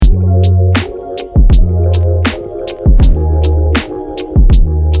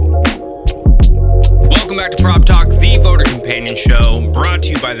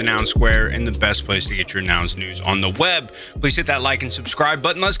Noun Square and the best place to get your Nouns news on the web. Please hit that like and subscribe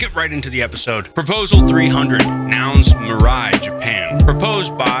button. Let's get right into the episode. Proposal 300, Nouns Mirai, Japan.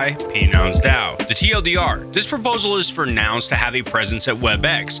 Proposed by P-Nouns DAO. The TLDR. This proposal is for Nouns to have a presence at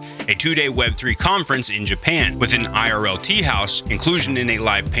WebX, a 2-day Web3 conference in Japan, with an IRL tea house, inclusion in a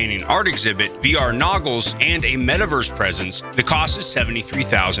live painting art exhibit, VR noggles, and a metaverse presence. The cost is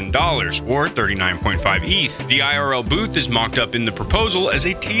 $73,000, or 39.5 ETH. The IRL booth is mocked up in the proposal as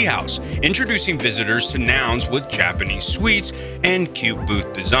a tea house, introducing visitors to Nouns with Japanese suites and cute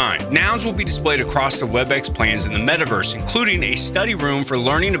booth design. Nouns will be displayed across the WebX plans in the metaverse, including a study room for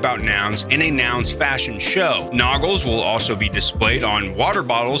learning about Nouns and a Nouns fashion show. Noggles will also be displayed on water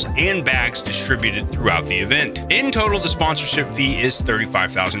bottles and bags distributed throughout the event. In total, the sponsorship fee is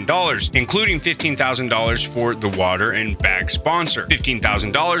 $35,000, including $15,000 for the water and bag sponsor.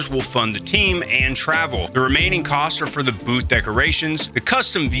 $15,000 will fund the team and travel. The remaining costs are for the booth decorations, the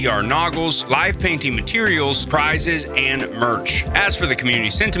custom VR noggles, live painting materials, prizes, and merch. As for the community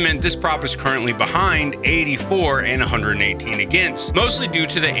sentiment, this prop is currently behind 84 and 118 against, mostly due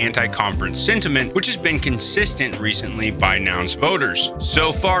to the anti-conference sentiment, which has been consistent recently by Nouns voters.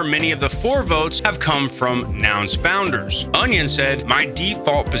 So far, many of the 4 votes have come from Nouns founders. Onion said, "My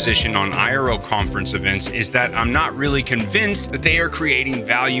default position on IRL conference events is that I'm not really convinced that they are creating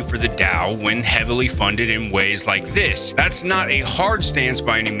value for the DAO when heavily funded in ways like this. That's not a hard stance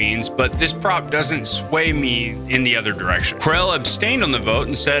by any means, but this prop doesn't sway me in the other direction." Krell abstained on the vote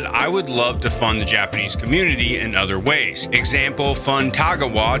and said, "I would love to fund the Japanese community in other ways. Example, fund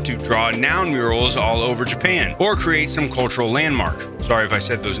Tagawa to draw noun murals all over Japan, or create some cultural landmark." Sorry if I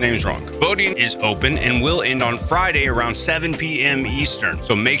said those names wrong. Voting is open and will end on Friday around 7 p.m. Eastern,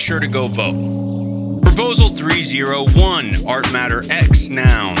 so make sure to go vote. Proposal 301, Art Matter X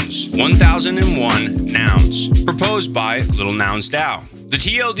Nouns. 1001 Nouns. Proposed by Little Nouns DAO. The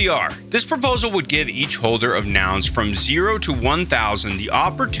TLDR. This proposal would give each holder of Nouns from 0 to 1,000 the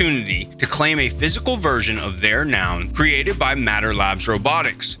opportunity to claim a physical version of their noun created by Matter Labs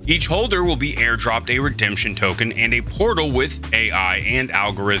Robotics. Each holder will be airdropped a redemption token and a portal with AI and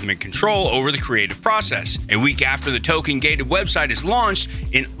algorithmic control over the creative process. A week after the token-gated website is launched,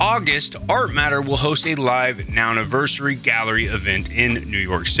 in August, Art Matter will host a live Nouniversary gallery event in New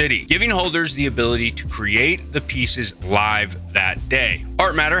York City, giving holders the ability to create the pieces live that day.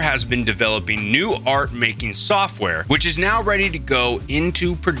 Art Matter has been developing new art making software, which is now ready to go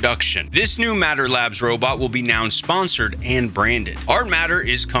into production. This new Matter Labs robot will be Nouns sponsored and branded. Art Matter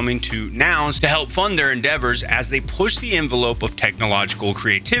is coming to Nouns to help fund their endeavors as they push the envelope of technological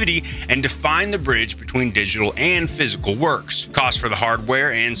creativity and define the bridge between digital and physical works. Cost for the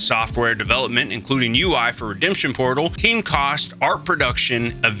hardware and software development, including UI for Redemption Portal, team cost, art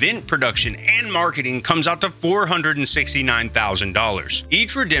production, event production, and marketing comes out to $469,000.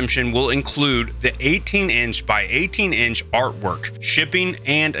 Each redemption will include the 18-inch by 18-inch artwork, shipping,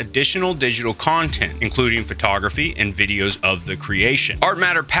 and additional digital content, including photography and videos of the creation. Art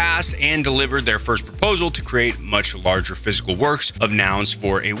Matter passed and delivered their first proposal to create much larger physical works of Nouns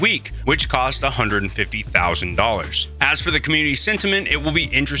for a week, which cost $150,000. As for the community sentiment, it will be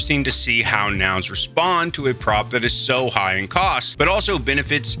interesting to see how Nouns respond to a prop that is so high in cost, but also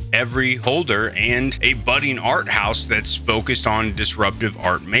benefits every holder and a budding art house that's focused on disruptive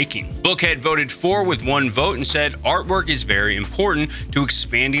art making. Bookhead voted for with 1 vote and said, "Artwork is very important to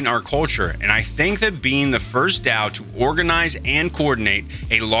expanding our culture, and I think that being the first DAO to organize and coordinate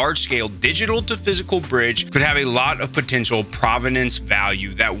a large-scale digital to physical bridge could have a lot of potential provenance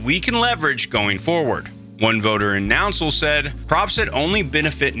value that we can leverage going forward." 1 voter in Nounsel said, "Props that only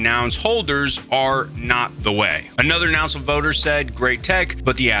benefit Nouns holders are not the way." Another Nounsel voter said, "Great tech,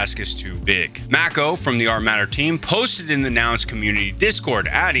 but the ask is too big." Mako from the Art Matter team posted in the Nouns community Discord,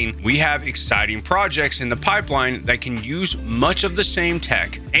 adding, "We have exciting projects in the pipeline that can use much of the same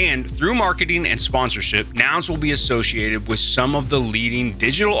tech, and through marketing and sponsorship, Nouns will be associated with some of the leading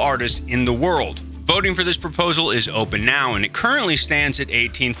digital artists in the world." Voting for this proposal is open now, and it currently stands at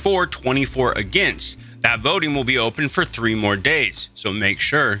 18 for, 24 against. That voting will be open for 3 more days, so make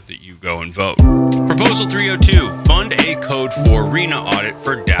sure that you go and vote. Proposal 302, fund a code for RENA audit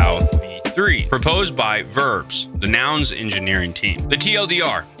for DAO V3, proposed by Verbs, the Nouns engineering team. The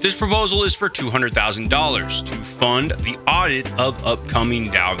TLDR, this proposal is for $200,000 to fund the audit of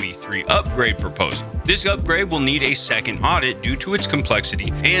upcoming DAO V3 upgrade proposal. This upgrade will need a second audit due to its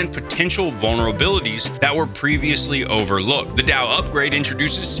complexity and potential vulnerabilities that were previously overlooked. The DAO upgrade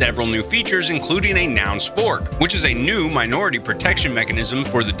introduces several new features, including a Nouns fork, which is a new minority protection mechanism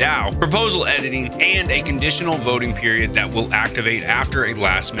for the DAO, proposal editing, and a conditional voting period that will activate after a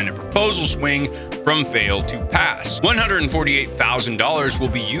last-minute proposal proposal swing from fail to pass. $148,000 will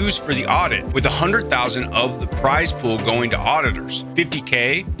be used for the audit, with $100,000 of the prize pool going to auditors.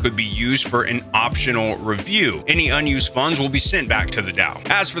 $50,000 could be used for an optional review. Any unused funds will be sent back to the DAO.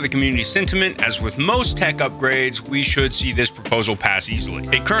 As for the community sentiment, as with most tech upgrades, we should see this proposal pass easily.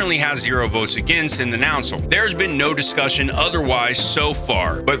 It currently has 0 votes against in the Nouncil. There's been no discussion otherwise so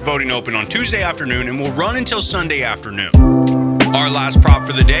far, but voting opened on Tuesday afternoon and will run until Sunday afternoon. Our last prop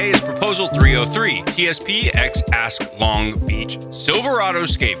for the day is Proposal 303, TSP x Ask Long Beach Silverado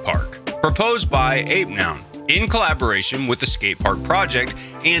Skate Park, proposed by Noun in collaboration with the Skatepark Project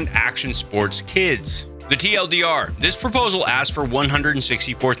and Action Sports Kids. The TLDR, this proposal asks for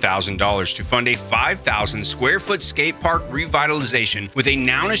 $164,000 to fund a 5,000 square foot skate park revitalization with a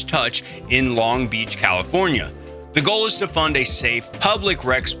Nounish touch in Long Beach, California. The goal is to fund a safe, public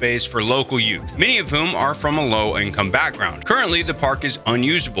rec space for local youth, many of whom are from a low-income background. Currently, the park is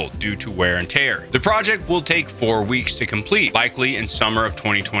unusable due to wear and tear. The project will take 4 weeks to complete, likely in summer of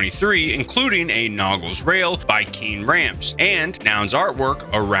 2023, including a Noggles rail, biking ramps, and Nouns artwork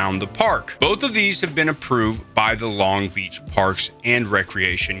around the park. Both of these have been approved by the Long Beach Parks and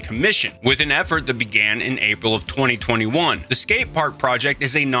Recreation Commission, with an effort that began in April of 2021. The Skate Park Project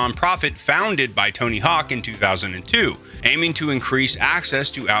is a nonprofit founded by Tony Hawk in 2002, aiming to increase access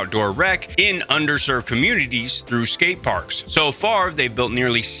to outdoor rec in underserved communities through skate parks. So far, they've built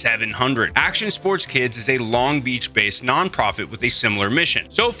nearly 700. Action Sports Kids is a Long Beach-based nonprofit with a similar mission,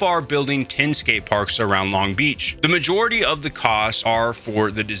 so far building 10 skate parks around Long Beach. The majority of the costs are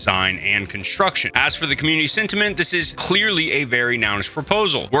for the design and construction. As for the community sentiment, this is clearly a very Nounish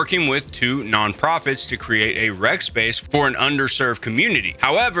proposal, working with 2 nonprofits to create a rec space for an underserved community.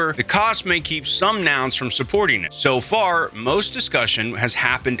 However, the cost may keep some Nouns from supporting it. So far, most discussion has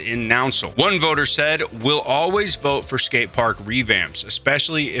happened in Nouncil. One voter said, "We'll always vote for skate park revamps,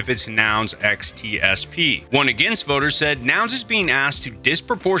 especially if it's Nouns x TSP." One against voter said, "Nouns is being asked to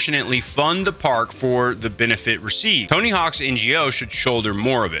disproportionately fund the park for the benefit received. Tony Hawk's NGO should shoulder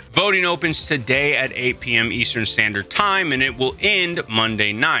more of it." Voting opens today at 8 p.m. Eastern Standard Time, and it will end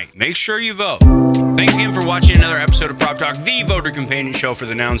Monday night. Make sure you vote. Thanks again for watching another episode of Prop Talk, the voter companion show for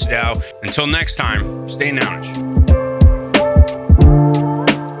the Nouns DAO. Until next time, stay Nounish.